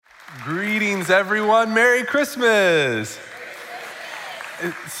Greetings, everyone. Merry Christmas.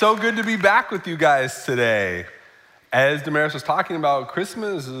 It's so good to be back with you guys today. As Damaris was talking about,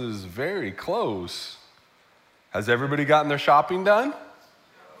 Christmas is very close. Has everybody gotten their shopping done?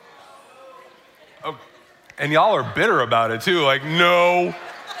 Oh, and y'all are bitter about it too, like, no.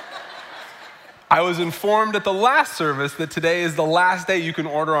 I was informed at the last service that today is the last day you can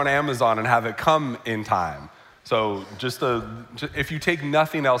order on Amazon and have it come in time. So if you take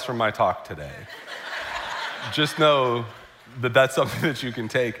nothing else from my talk today, just know that that's something that you can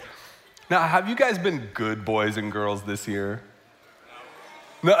take. Now, have you guys been good boys and girls this year?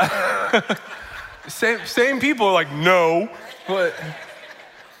 No. Same people are like, no. But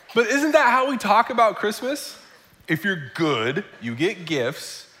isn't that how we talk about Christmas? If you're good, you get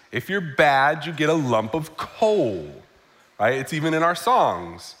gifts. If you're bad, you get a lump of coal, right? It's even in our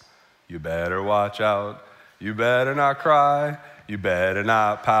songs. You better watch out. You better not cry. You better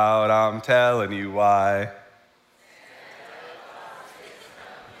not pout. I'm telling you why.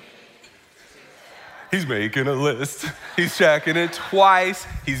 He's making a list. He's checking it twice.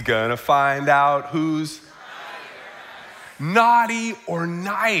 He's gonna find out who's naughty or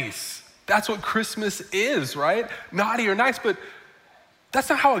nice. That's what Christmas is, right? Naughty or nice, but that's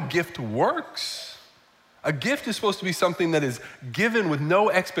not how a gift works. A gift is supposed to be something that is given with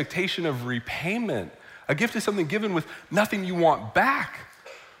no expectation of repayment. A gift is something given with nothing you want back.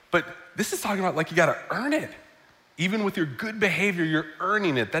 But this is talking about like you gotta earn it. Even with your good behavior, you're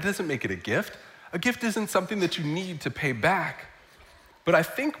earning it. That doesn't make it a gift. A gift isn't something that you need to pay back. But I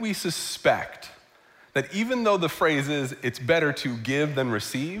think we suspect that even though the phrase is, it's better to give than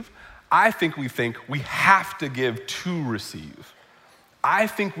receive, I think we have to give to receive. I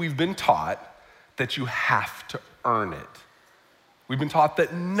think we've been taught that you have to earn it. We've been taught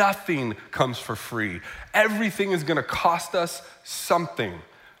that nothing comes for free. Everything is gonna cost us something.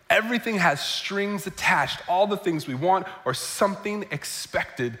 Everything has strings attached, all the things we want or something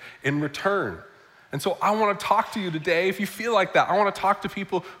expected in return. And so I wanna talk to you today, if you feel like that, I wanna talk to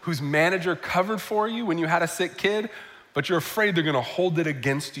people whose manager covered for you when you had a sick kid, but you're afraid they're gonna hold it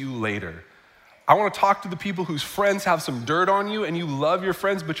against you later. I wanna talk to the people whose friends have some dirt on you and you love your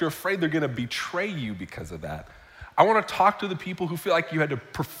friends, but you're afraid they're gonna betray you because of that. I wanna talk to the people who feel like you had to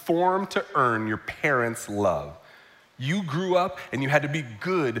perform to earn your parents' love. You grew up and you had to be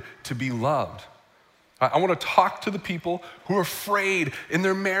good to be loved. I wanna talk to the people who are afraid in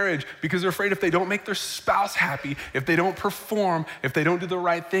their marriage because they're afraid if they don't make their spouse happy, if they don't perform, if they don't do the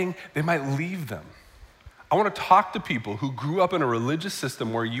right thing, they might leave them. I wanna talk to people who grew up in a religious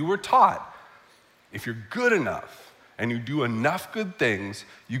system where you were taught if you're good enough and you do enough good things,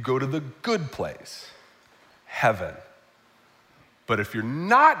 you go to the good place. Heaven. But if you're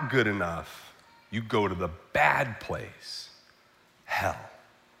not good enough, you go to the bad place, hell.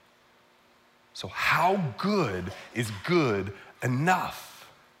 So how good is good enough?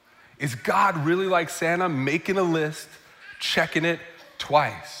 Is God really like Santa, making a list, checking it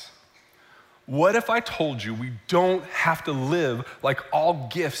twice? What if I told you we don't have to live like all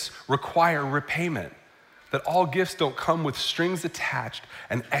gifts require repayment? That all gifts don't come with strings attached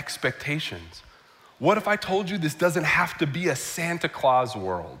and expectations? What if I told you this doesn't have to be a Santa Claus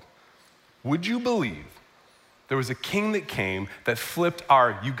world? Would you believe there was a king that came that flipped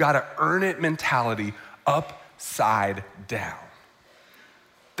our you gotta earn it mentality upside down?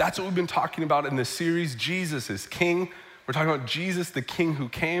 That's what we've been talking about in this series, Jesus is King. We're talking about Jesus, the King who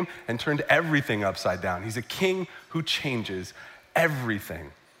came and turned everything upside down. He's a king who changes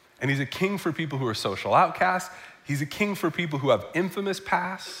everything. And he's a king for people who are social outcasts. He's a king for people who have infamous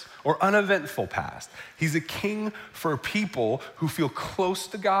pasts or uneventful past. He's a king for people who feel close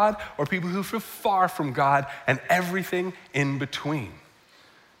to God or people who feel far from God and everything in between.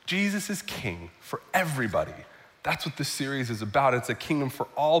 Jesus is king for everybody. That's what this series is about. It's a kingdom for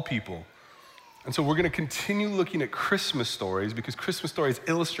all people. And so we're gonna continue looking at Christmas stories because Christmas stories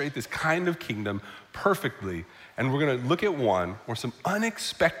illustrate this kind of kingdom perfectly. And we're gonna look at one where some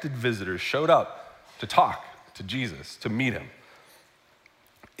unexpected visitors showed up to talk to Jesus, to meet him.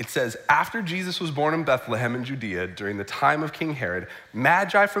 It says, after Jesus was born in Bethlehem in Judea during the time of King Herod,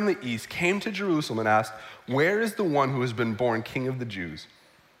 Magi from the east came to Jerusalem and asked, where is the one who has been born King of the Jews?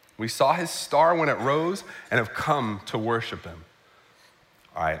 We saw his star when it rose and have come to worship him.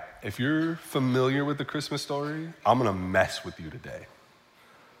 All right, if you're familiar with the Christmas story, I'm gonna mess with you today.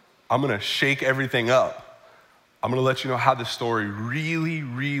 I'm gonna shake everything up. I'm gonna let you know how the story really,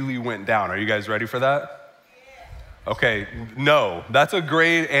 really went down. Are you guys ready for that? Okay, no, that's a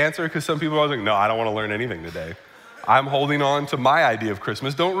great answer because some people are like, no, I don't want to learn anything today. I'm holding on to my idea of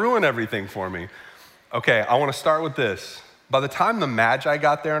Christmas. Don't ruin everything for me. Okay, I want to start with this. By the time the Magi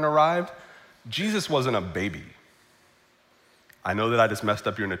got there and arrived, Jesus wasn't a baby. I know that I just messed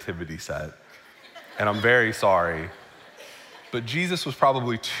up your nativity set, and I'm very sorry. But Jesus was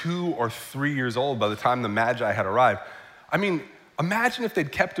probably 2 or 3 years old by the time the Magi had arrived. I mean, imagine if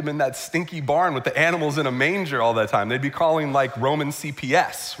they'd kept him in that stinky barn with the animals in a manger all that time. They'd be calling like Roman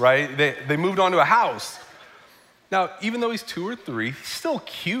CPS, right? They moved on to a house. Now, even though he's 2 or 3, he's still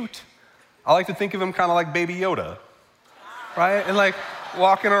cute. I like to think of him kind of like Baby Yoda, right? And like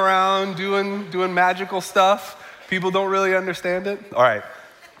walking around doing magical stuff. People don't really understand it. All right.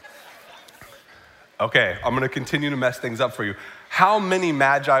 Okay, I'm gonna continue to mess things up for you. How many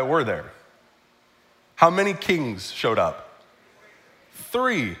Magi were there? How many kings showed up?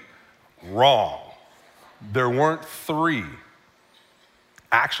 3. Wrong. There weren't 3.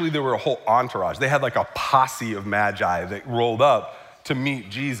 Actually, there were a whole entourage. They had like a posse of Magi that rolled up to meet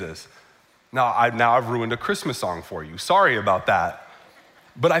Jesus. Now I've ruined a Christmas song for you. Sorry about that.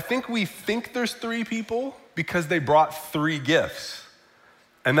 But I think we think there's 3 people because they brought 3 gifts.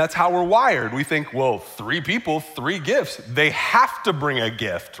 And that's how we're wired. We think, well, 3 people, 3 gifts. They have to bring a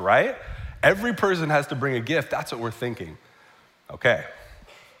gift, right? Every person has to bring a gift. That's what we're thinking. Okay,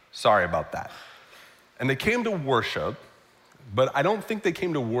 sorry about that. And they came to worship, but I don't think they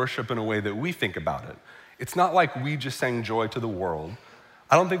came to worship in a way that we think about it. It's not like we just sang joy to the world.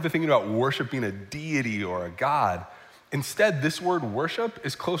 I don't think they're thinking about worship being a deity or a god. Instead, this word worship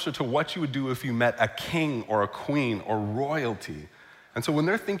is closer to what you would do if you met a king or a queen or royalty. And so when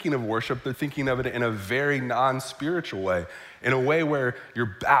they're thinking of worship, they're thinking of it in a very non-spiritual way, in a way where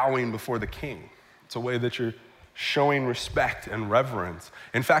you're bowing before the king. It's a way that you're showing respect and reverence.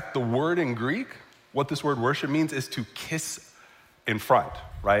 In fact, the word in Greek, what this word worship means is to kiss in front,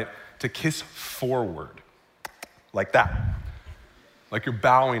 right? To kiss forward, like that. Like you're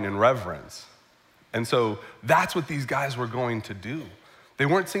bowing in reverence. And so that's what these guys were going to do. They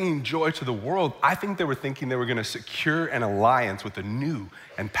weren't singing joy to the world. I think they were thinking they were going to secure an alliance with a new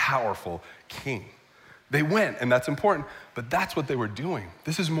and powerful king. They went, and that's important, but that's what they were doing.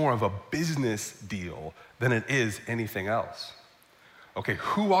 This is more of a business deal than it is anything else. Okay,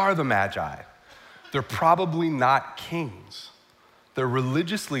 who are the Magi? They're probably not kings. They're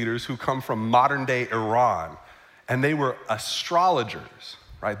religious leaders who come from modern day Iran, and they were astrologers,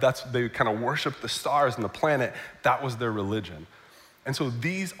 right? They kind of worshiped the stars and the planet. That was their religion. And so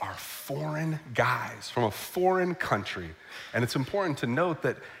these are foreign guys from a foreign country. And it's important to note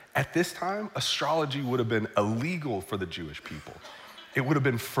that at this time, astrology would have been illegal for the Jewish people. It would have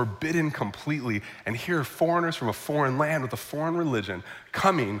been forbidden completely. And here are foreigners from a foreign land with a foreign religion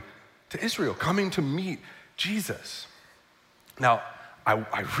coming to Israel, coming to meet Jesus. Now,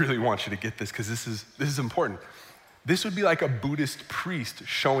 I really want you to get this because this is important. This would be like a Buddhist priest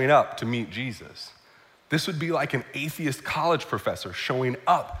showing up to meet Jesus. This would be like an atheist college professor showing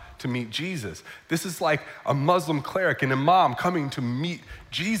up to meet Jesus. This is like a Muslim cleric, an imam coming to meet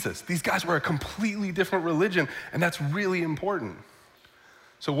Jesus. These guys were a completely different religion, and that's really important.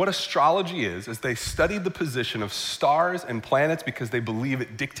 So what astrology is they studied the position of stars and planets because they believe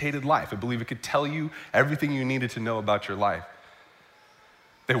it dictated life. They believe it could tell you everything you needed to know about your life.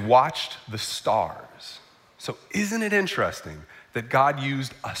 They watched the stars. So isn't it interesting that God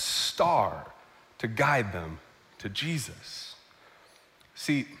used a star to guide them to Jesus?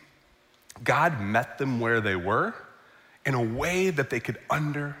 See, God met them where they were in a way that they could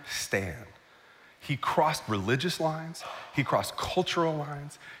understand. He crossed religious lines, he crossed cultural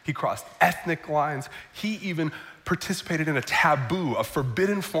lines, he crossed ethnic lines. He even participated in a taboo, a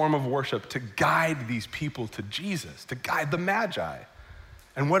forbidden form of worship to guide these people to Jesus, to guide the Magi.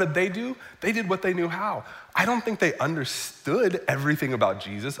 And what did they do? They did what they knew how. I don't think they understood everything about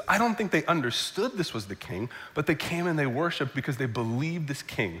Jesus. I don't think they understood this was the king, but they came and they worshiped because they believed this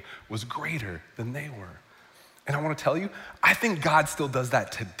king was greater than they were. And I want to tell you, I think God still does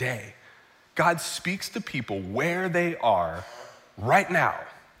that today. God speaks to people where they are right now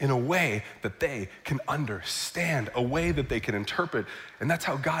in a way that they can understand, a way that they can interpret. And that's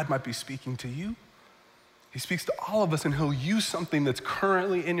how God might be speaking to you. He speaks to all of us, and he'll use something that's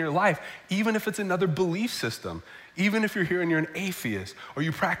currently in your life, even if it's another belief system. Even if you're here and you're an atheist or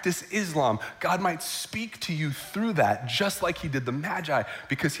you practice Islam, God might speak to you through that, just like he did the Magi,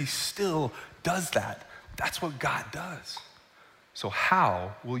 because he still does that. That's what God does. So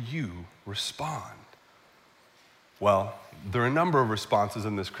how will you respond? Well, there are a number of responses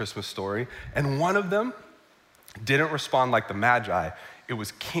in this Christmas story, and one of them didn't respond like the Magi. It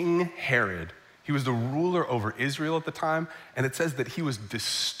was King Herod. He was the ruler over Israel at the time, and it says that he was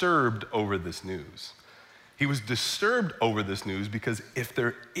disturbed over this news. He was disturbed over this news because if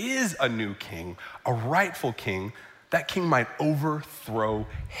there is a new king, a rightful king, that king might overthrow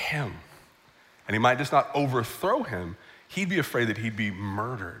him. And he might just not overthrow him, he'd be afraid that he'd be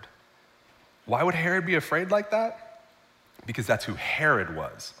murdered. Why would Herod be afraid like that? Because that's who Herod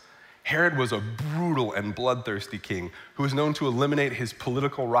was. Herod was a brutal and bloodthirsty king who was known to eliminate his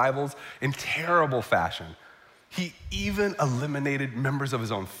political rivals in terrible fashion. He even eliminated members of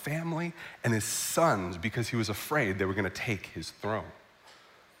his own family and his sons because he was afraid they were going to take his throne.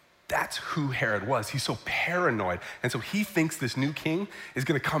 That's who Herod was. He's so paranoid. And so he thinks this new king is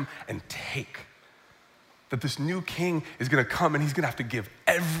going to come and take. That this new king is going to come and he's going to have to give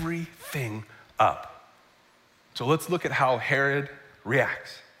everything up. So let's look at how Herod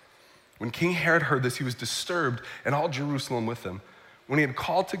reacts. When King Herod heard this, he was disturbed, and all Jerusalem with him. When he had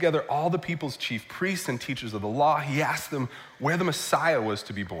called together all the people's chief priests and teachers of the law, he asked them where the Messiah was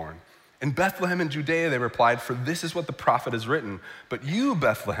to be born. In Bethlehem in Judea, they replied, for this is what the prophet has written. But you,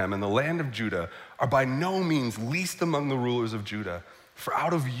 Bethlehem, in the land of Judah, are by no means least among the rulers of Judah. For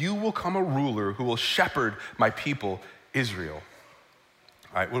out of you will come a ruler who will shepherd my people, Israel.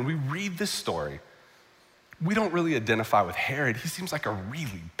 All right, when we read this story, we don't really identify with Herod. He seems like a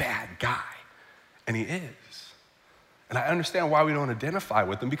really bad guy, and he is. And I understand why we don't identify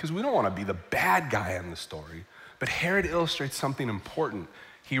with him, because we don't want to be the bad guy in the story. But Herod illustrates something important.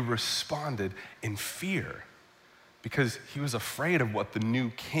 He responded in fear because he was afraid of what the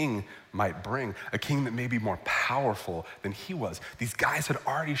new king might bring, a king that may be more powerful than he was. These guys had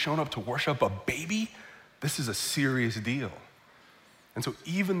already shown up to worship a baby. This is a serious deal. And so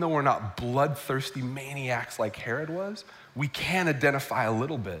even though we're not bloodthirsty maniacs like Herod was, we can identify a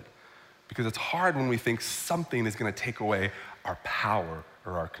little bit, because it's hard when we think something is going to take away our power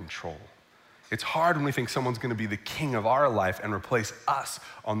or our control. It's hard when we think someone's going to be the king of our life and replace us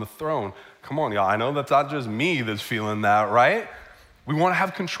on the throne. Come on, y'all. I know that's not just me that's feeling that, right? We want to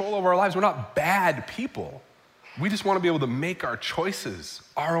have control over our lives. We're not bad people. We just want to be able to make our choices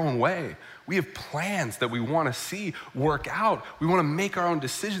our own way. We have plans that we want to see work out. We want to make our own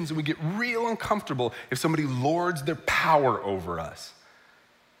decisions, and we get real uncomfortable if somebody lords their power over us.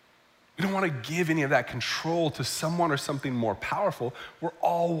 We don't want to give any of that control to someone or something more powerful. We're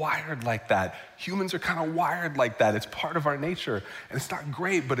all wired like that. Humans are kind of wired like that. It's part of our nature, and it's not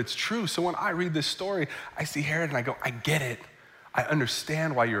great, but it's true. So when I read this story, I see Herod and I go, I get it. I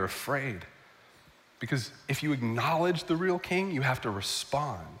understand why you're afraid. Because if you acknowledge the real king, you have to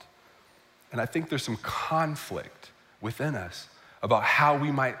respond. And I think there's some conflict within us about how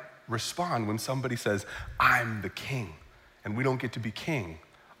we might respond when somebody says, I'm the king, and we don't get to be king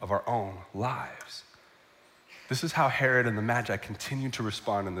of our own lives. This is how Herod and the Magi continue to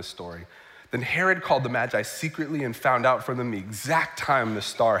respond in this story. Then Herod called the Magi secretly and found out from them the exact time the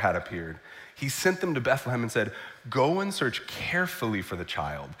star had appeared. He sent them to Bethlehem and said, go and search carefully for the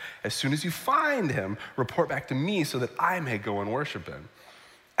child. As soon as you find him, report back to me so that I may go and worship him.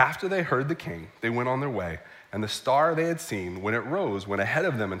 After they heard the king, they went on their way, and the star they had seen, when it rose, went ahead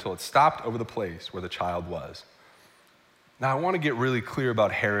of them until it stopped over the place where the child was. Now, I want to get really clear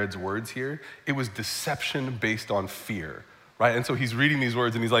about Herod's words here. It was deception based on fear, right? And so he's reading these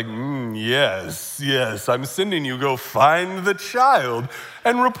words and he's like, yes, I'm sending you, go find the child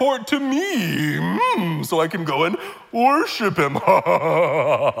and report to me, so I can go and worship him.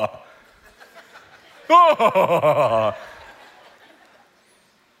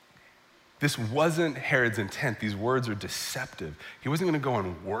 This wasn't Herod's intent. These words are deceptive. He wasn't going to go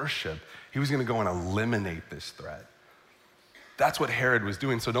and worship. He was going to go and eliminate this threat. That's what Herod was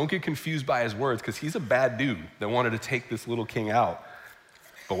doing. So don't get confused by his words, because he's a bad dude that wanted to take this little king out.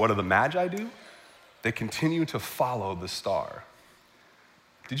 But what do the Magi do? They continue to follow the star.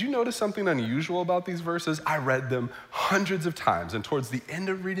 Did you notice something unusual about these verses? I read them hundreds of times, and towards the end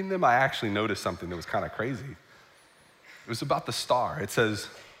of reading them, I actually noticed something that was kind of crazy. It was about the star. It says,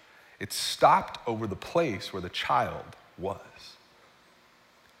 it stopped over the place where the child was.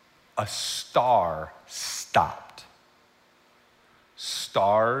 A star stopped.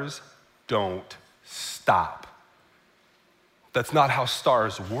 Stars don't stop. That's not how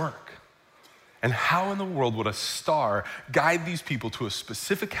stars work. And how in the world would a star guide these people to a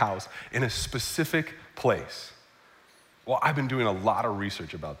specific house in a specific place? Well, I've been doing a lot of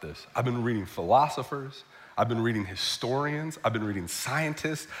research about this. I've been reading philosophers, I've been reading historians, I've been reading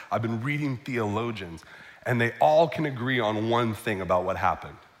scientists, I've been reading theologians, and they all can agree on one thing about what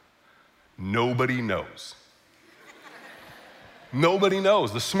happened. Nobody knows. Nobody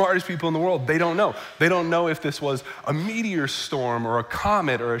knows. The smartest people in the world, they don't know. They don't know if this was a meteor storm or a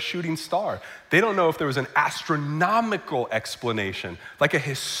comet or a shooting star. They don't know if there was an astronomical explanation, like a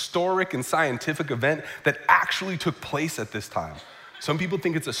historic and scientific event that actually took place at this time. Some people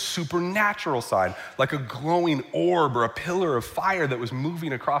think it's a supernatural sign, like a glowing orb or a pillar of fire that was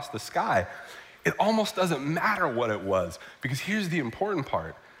moving across the sky. It almost doesn't matter what it was, because here's the important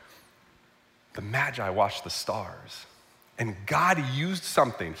part. The Magi watched the stars, and God used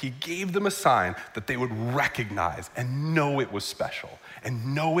something. He gave them a sign that they would recognize and know it was special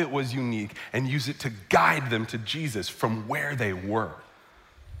and know it was unique and use it to guide them to Jesus from where they were.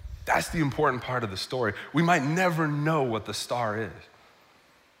 That's the important part of the story. We might never know what the star is,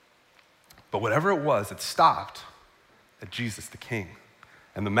 but whatever it was, it stopped at Jesus the King,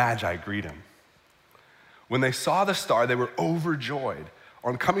 and the Magi greet him. When they saw the star, they were overjoyed.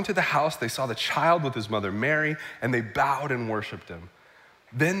 On coming to the house, they saw the child with his mother Mary, and they bowed and worshiped him.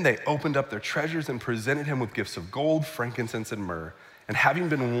 Then they opened up their treasures and presented him with gifts of gold, frankincense, and myrrh. And having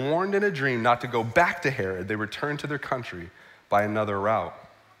been warned in a dream not to go back to Herod, they returned to their country by another route.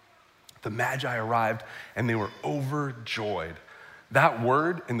 The Magi arrived, and they were overjoyed. That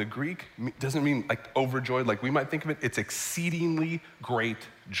word in the Greek doesn't mean like overjoyed like we might think of it. It's exceedingly great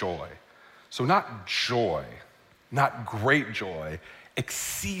joy. So not joy, not great joy,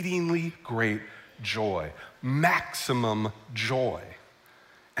 exceedingly great joy, maximum joy.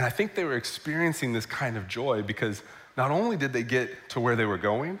 And I think they were experiencing this kind of joy because not only did they get to where they were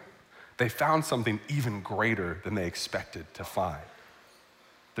going, they found something even greater than they expected to find.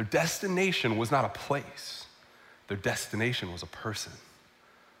 Their destination was not a place. Their destination was a person.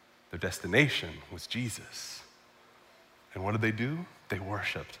 Their destination was Jesus. And what did they do? They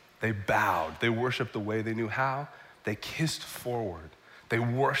worshiped. They bowed. They worshiped the way they knew how. They kissed forward. They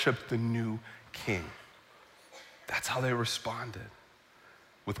worshiped the new king. That's how they responded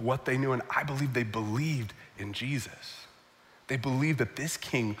with what they knew. And I believe they believed in Jesus. They believed that this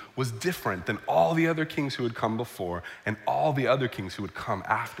king was different than all the other kings who had come before and all the other kings who would come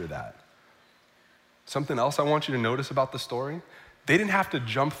after that. Something else I want you to notice about the story, they didn't have to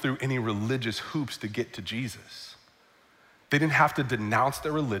jump through any religious hoops to get to Jesus. They didn't have to denounce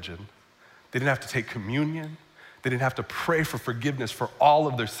their religion. They didn't have to take communion. They didn't have to pray for forgiveness for all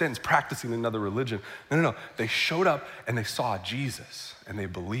of their sins, practicing another religion. No. They showed up and they saw Jesus and they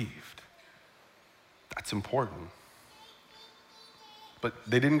believed. That's important. But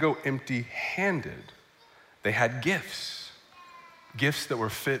they didn't go empty-handed. They had gifts that were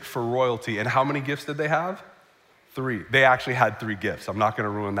fit for royalty. And how many gifts did they have? 3. They actually had 3 gifts. I'm not gonna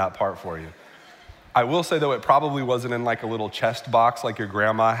ruin that part for you. I will say though, it probably wasn't in like a little chest box like your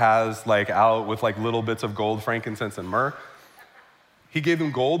grandma has like out with like little bits of gold, frankincense, and myrrh. He gave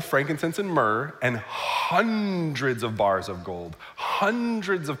them gold, frankincense, and myrrh, and hundreds of bars of gold,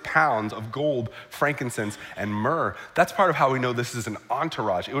 hundreds of pounds of gold, frankincense, and myrrh. That's part of how we know this is an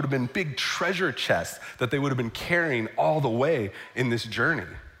entourage. It would have been big treasure chests that they would have been carrying all the way in this journey.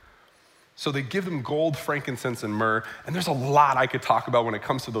 So they give them gold, frankincense, and myrrh, and there's a lot I could talk about when it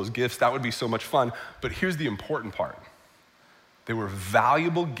comes to those gifts. That would be so much fun, but here's the important part. They were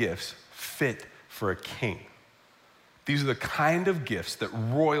valuable gifts fit for a king. These are the kind of gifts that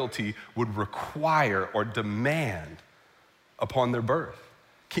royalty would require or demand upon their birth.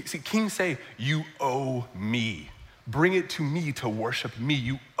 See, kings say, you owe me. Bring it to me to worship me.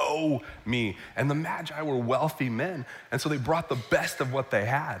 You owe me. And the Magi were wealthy men, and so they brought the best of what they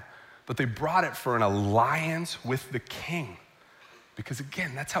had, but they brought it for an alliance with the king. Because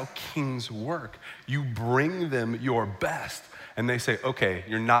again, that's how kings work. You bring them your best, and they say, okay,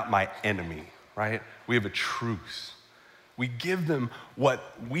 you're not my enemy, right? We have a truce. We give them what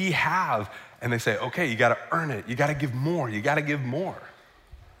we have, and they say, okay, you gotta earn it. You gotta give more. You gotta give more.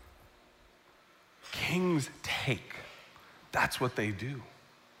 Kings take. That's what they do.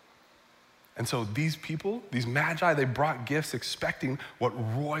 And so these people, these Magi, they brought gifts expecting what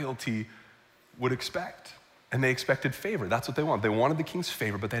royalty would expect. And they expected favor. That's what they wanted. They wanted the king's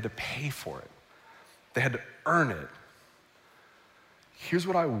favor, but they had to pay for it. They had to earn it. Here's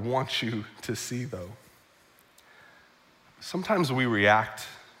what I want you to see, though. Sometimes we react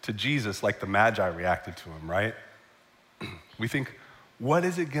to Jesus like the Magi reacted to him, right? We think, what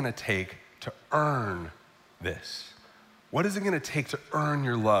is it gonna take to earn this? What is it gonna take to earn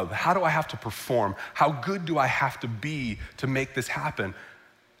your love? How do I have to perform? How good do I have to be to make this happen?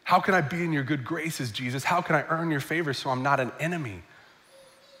 How can I be in your good graces, Jesus? How can I earn your favor so I'm not an enemy?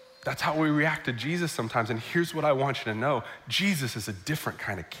 That's how we react to Jesus sometimes. And here's what I want you to know. Jesus is a different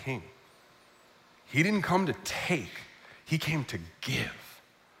kind of king. He didn't come to take. He came to give.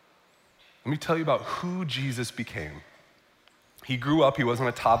 Let me tell you about who Jesus became. He grew up, he wasn't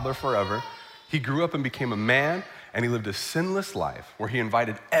a toddler forever. He grew up and became a man, and he lived a sinless life where he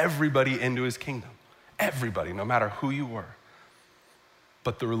invited everybody into his kingdom. Everybody, no matter who you were.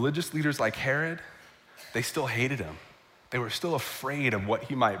 But the religious leaders like Herod, they still hated him. They were still afraid of what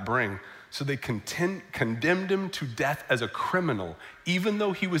he might bring. So they condemned him to death as a criminal, even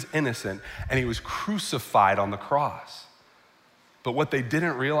though he was innocent, and he was crucified on the cross. But what they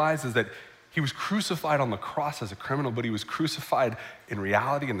didn't realize is that he was crucified on the cross as a criminal, but he was crucified in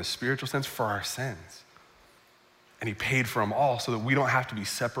reality, in the spiritual sense, for our sins. And he paid for them all so that we don't have to be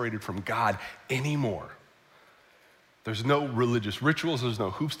separated from God anymore. There's no religious rituals, there's no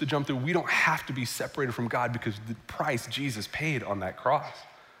hoops to jump through. We don't have to be separated from God because the price Jesus paid on that cross.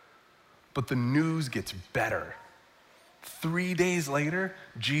 But the news gets better. 3 days later,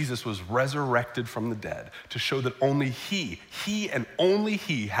 Jesus was resurrected from the dead to show that only he and only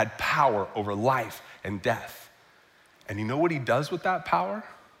he had power over life and death. And you know what he does with that power?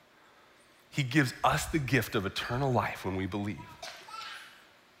 He gives us the gift of eternal life when we believe.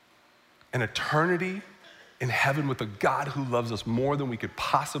 An eternity in heaven with a God who loves us more than we could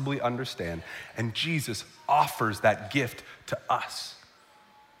possibly understand. And Jesus offers that gift to us,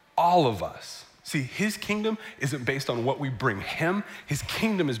 all of us. See, his kingdom isn't based on what we bring him. His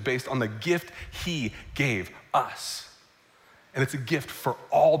kingdom is based on the gift he gave us. And it's a gift for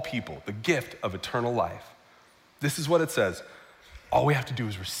all people, the gift of eternal life. This is what it says. All we have to do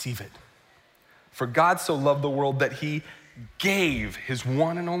is receive it. For God so loved the world that he gave his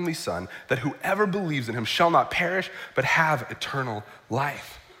one and only Son, that whoever believes in him shall not perish, but have eternal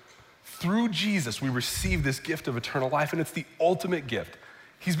life. Through Jesus, we receive this gift of eternal life, and it's the ultimate gift.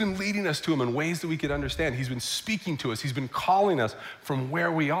 He's been leading us to him in ways that we could understand. He's been speaking to us. He's been calling us from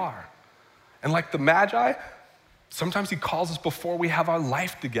where we are. And like the Magi, sometimes he calls us before we have our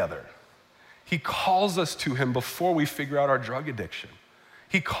life together. He calls us to him before we figure out our drug addiction.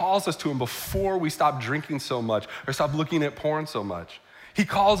 He calls us to him before we stop drinking so much or stop looking at porn so much. He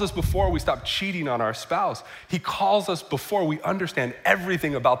calls us before we stop cheating on our spouse. He calls us before we understand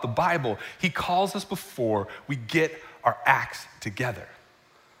everything about the Bible. He calls us before we get our acts together.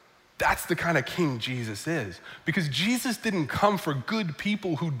 That's the kind of king Jesus is. Because Jesus didn't come for good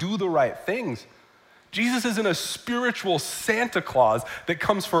people who do the right things. Jesus isn't a spiritual Santa Claus that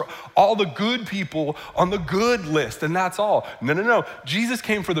comes for all the good people on the good list, and that's all. No. Jesus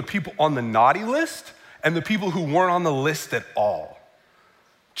came for the people on the naughty list and the people who weren't on the list at all.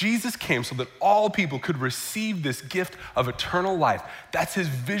 Jesus came so that all people could receive this gift of eternal life. That's his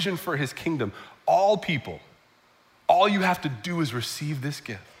vision for his kingdom. All people, all you have to do is receive this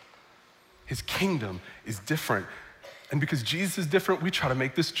gift. His kingdom is different. And because Jesus is different, we try to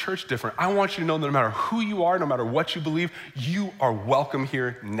make this church different. I want you to know that no matter who you are, no matter what you believe, you are welcome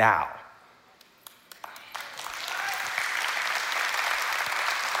here now.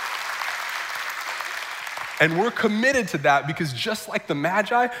 And we're committed to that because just like the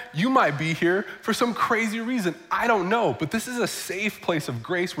Magi, you might be here for some crazy reason. I don't know, but this is a safe place of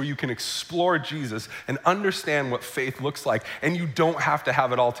grace where you can explore Jesus and understand what faith looks like. And you don't have to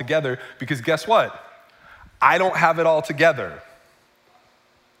have it all together because guess what? I don't have it all together.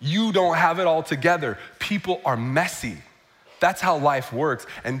 You don't have it all together. People are messy. That's how life works.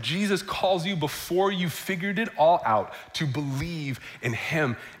 And Jesus calls you before you figured it all out to believe in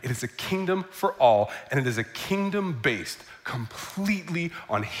him. It is a kingdom for all, and it is a kingdom based completely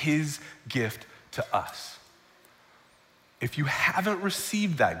on his gift to us. If you haven't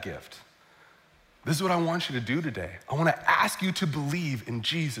received that gift, this is what I want you to do today. I want to ask you to believe in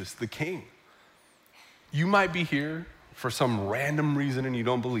Jesus, the King. You might be here for some random reason and you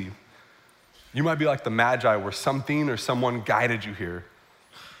don't believe. You might be like the Magi where something or someone guided you here.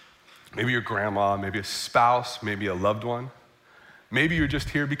 Maybe your grandma, maybe a spouse, maybe a loved one. Maybe you're just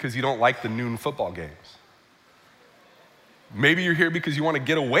here because you don't like the noon football games. Maybe you're here because you want to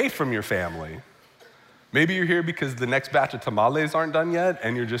get away from your family. Maybe you're here because the next batch of tamales aren't done yet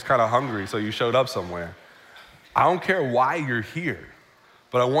and you're just kind of hungry, so you showed up somewhere. I don't care why you're here.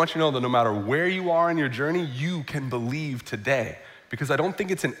 But I want you to know that no matter where you are in your journey, you can believe today. Because I don't think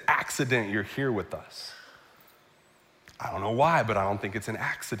it's an accident you're here with us. I don't know why, but I don't think it's an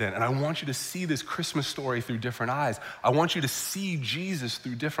accident. And I want you to see this Christmas story through different eyes. I want you to see Jesus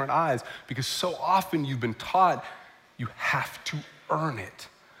through different eyes. Because so often you've been taught you have to earn it.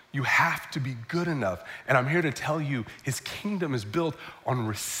 You have to be good enough. And I'm here to tell you his kingdom is built on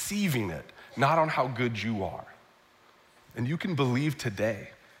receiving it, not on how good you are. And you can believe today.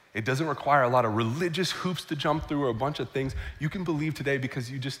 It doesn't require a lot of religious hoops to jump through or a bunch of things. You can believe today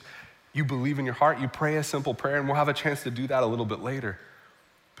because you believe in your heart. You pray a simple prayer, and we'll have a chance to do that a little bit later.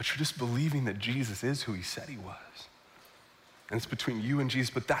 But you're just believing that Jesus is who he said he was. And it's between you and Jesus,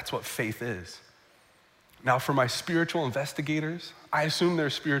 but that's what faith is. Now, for my spiritual investigators, I assume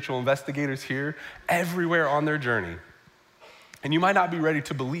there's spiritual investigators here everywhere on their journey. And you might not be ready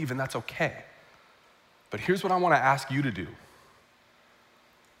to believe, and that's okay. But here's what I want to ask you to do.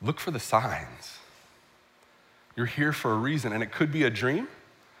 Look for the signs. You're here for a reason, and it could be a dream.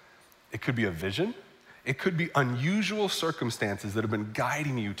 It could be a vision. It could be unusual circumstances that have been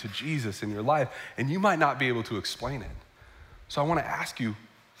guiding you to Jesus in your life, and you might not be able to explain it. So I want to ask you,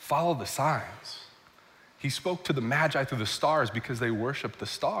 follow the signs. He spoke to the Magi through the stars because they worshiped the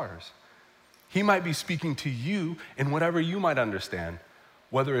stars. He might be speaking to you in whatever you might understand,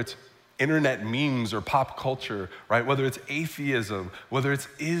 whether it's internet memes or pop culture, right? Whether it's atheism, whether it's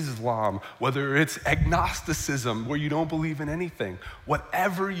Islam, whether it's agnosticism, where you don't believe in anything.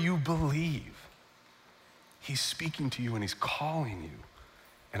 Whatever you believe, he's speaking to you and he's calling you.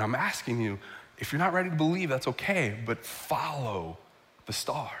 And I'm asking you, if you're not ready to believe, that's okay, but follow the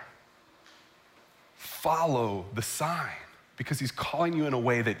star. Follow the sign, because he's calling you in a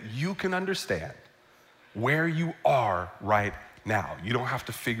way that you can understand where you are right now. You don't have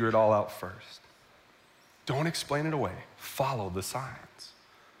to figure it all out first. Don't explain it away. Follow the signs.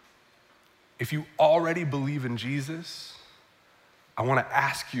 If you already believe in Jesus, I want to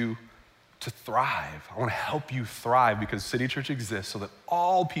ask you to thrive. I want to help you thrive, because City Church exists so that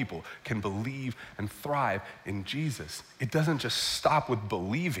all people can believe and thrive in Jesus. It doesn't just stop with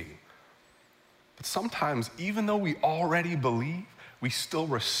believing. But sometimes, even though we already believe, we still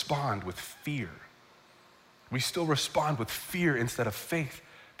respond with fear. We still respond with fear instead of faith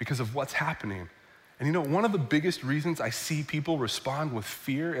because of what's happening. And you know, one of the biggest reasons I see people respond with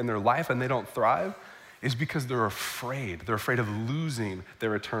fear in their life and they don't thrive is because they're afraid. They're afraid of losing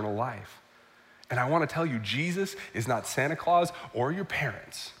their eternal life. And I want to tell you, Jesus is not Santa Claus or your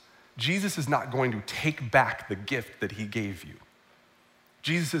parents. Jesus is not going to take back the gift that he gave you.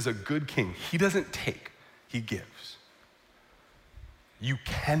 Jesus is a good king. He doesn't take, he gives. You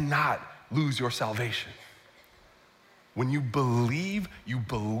cannot lose your salvation. When you believe,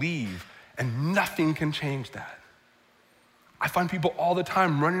 and nothing can change that. I find people all the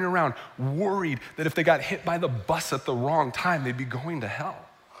time running around worried that if they got hit by the bus at the wrong time, they'd be going to hell.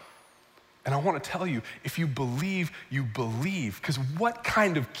 And I want to tell you, if you believe, because what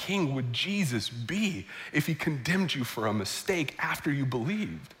kind of king would Jesus be if he condemned you for a mistake after you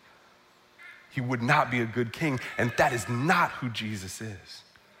believed? He would not be a good king, and that is not who Jesus is.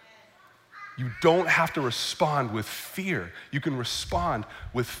 You don't have to respond with fear. You can respond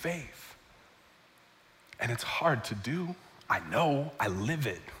with faith. And it's hard to do. I know, I live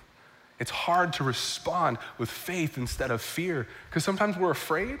it. It's hard to respond with faith instead of fear, because sometimes we're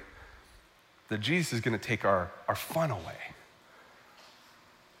afraid that Jesus is gonna take our fun away.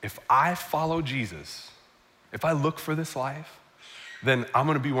 If I follow Jesus, if I look for this life, then I'm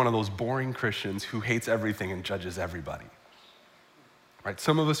gonna be one of those boring Christians who hates everything and judges everybody. Right?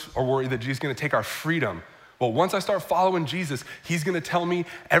 Some of us are worried that Jesus is gonna take our freedom. Well, once I start following Jesus, he's gonna tell me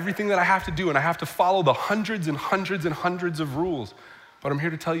everything that I have to do, and I have to follow the hundreds and hundreds and hundreds of rules. But I'm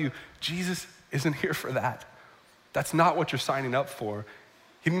here to tell you, Jesus isn't here for that. That's not what you're signing up for.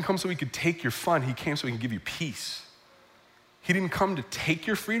 He didn't come so he could take your fun. He came so he can give you peace. He didn't come to take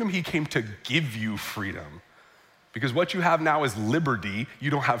your freedom. He came to give you freedom. Because what you have now is liberty.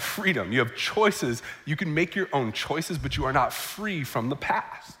 You don't have freedom. You have choices. You can make your own choices, but you are not free from the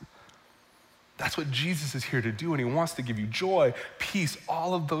past. That's what Jesus is here to do, and he wants to give you joy, peace,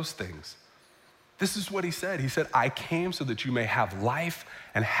 all of those things. This is what he said. He said, I came so that you may have life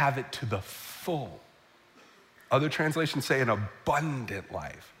and have it to the full. Other translations say an abundant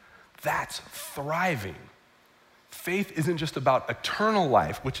life. That's thriving. Faith isn't just about eternal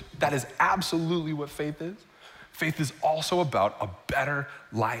life, which that is absolutely what faith is. Faith is also about a better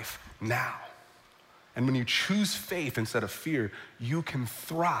life now. And when you choose faith instead of fear, you can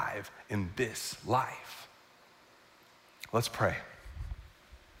thrive in this life. Let's pray.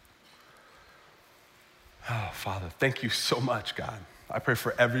 Oh, Father, thank you so much, God. I pray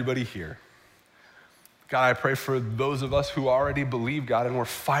for everybody here. God, I pray for those of us who already believe, God, and we're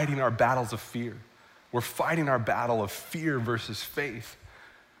fighting our battles of fear. We're fighting our battle of fear versus faith.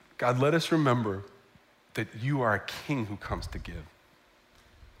 God, let us remember that you are a king who comes to give.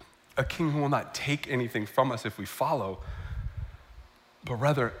 A king who will not take anything from us if we follow, but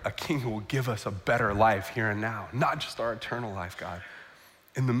rather a king who will give us a better life here and now, not just our eternal life, God.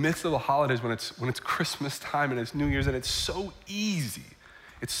 In the midst of the holidays, when it's Christmas time and it's New Year's, and it's so easy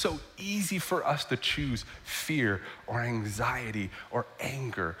for us to choose fear or anxiety or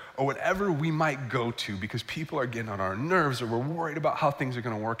anger or whatever we might go to because people are getting on our nerves or we're worried about how things are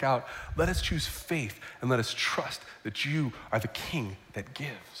gonna work out. Let us choose faith and let us trust that you are the king that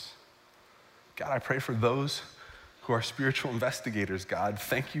gives. God, I pray for those who are spiritual investigators, God.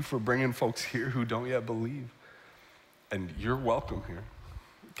 Thank you for bringing folks here who don't yet believe. And you're welcome here.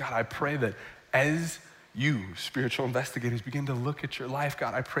 God, I pray that as you, spiritual investigators, begin to look at your life,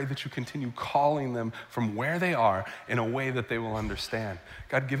 God. I pray that you continue calling them from where they are in a way that they will understand.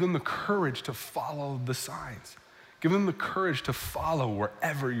 God, give them the courage to follow the signs. Give them the courage to follow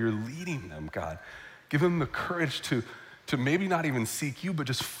wherever you're leading them, God. Give them the courage to maybe not even seek you, but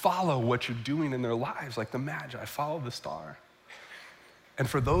just follow what you're doing in their lives, like the Magi, follow the star. And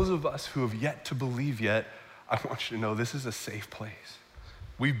for those of us who have yet to believe yet, I want you to know this is a safe place.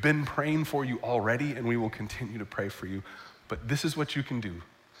 We've been praying for you already, and we will continue to pray for you. But this is what you can do.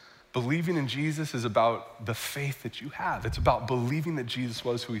 Believing in Jesus is about the faith that you have. It's about believing that Jesus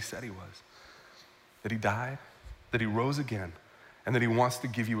was who he said he was, that he died, that he rose again, and that he wants to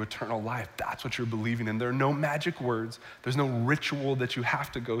give you eternal life. That's what you're believing in. There are no magic words. There's no ritual that you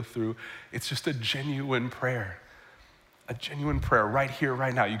have to go through. It's just a genuine prayer right here,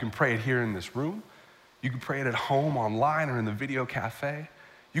 right now. You can pray it here in this room. You can pray it at home, online, or in the video cafe.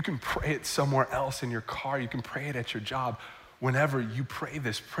 You can pray it somewhere else in your car. You can pray it at your job. Whenever you pray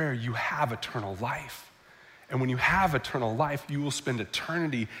this prayer, you have eternal life. And when you have eternal life, you will spend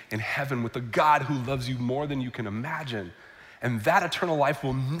eternity in heaven with a God who loves you more than you can imagine. And that eternal life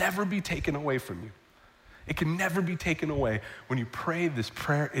will never be taken away from you. It can never be taken away. When you pray this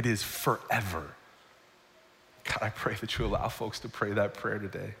prayer, it is forever. God, I pray that you allow folks to pray that prayer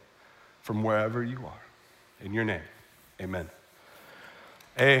today from wherever you are. In your name, amen.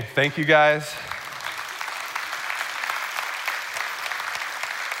 Hey, thank you guys.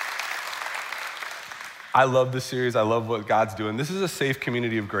 I love this series. I love what God's doing. This is a safe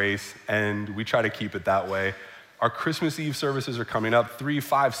community of grace, and we try to keep it that way. Our Christmas Eve services are coming up, 3,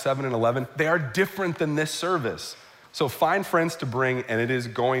 5, 7, and 11. They are different than this service. So find friends to bring, and it is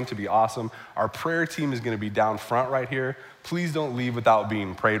going to be awesome. Our prayer team is going to be down front right here. Please don't leave without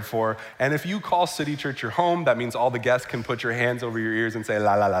being prayed for. And if you call City Church your home, that means all the guests can put your hands over your ears and say,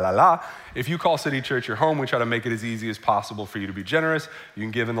 la, la, la, la, la. If you call City Church your home, we try to make it as easy as possible for you to be generous. You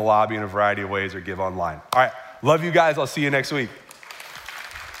can give in the lobby in a variety of ways or give online. All right, love you guys. I'll see you next week.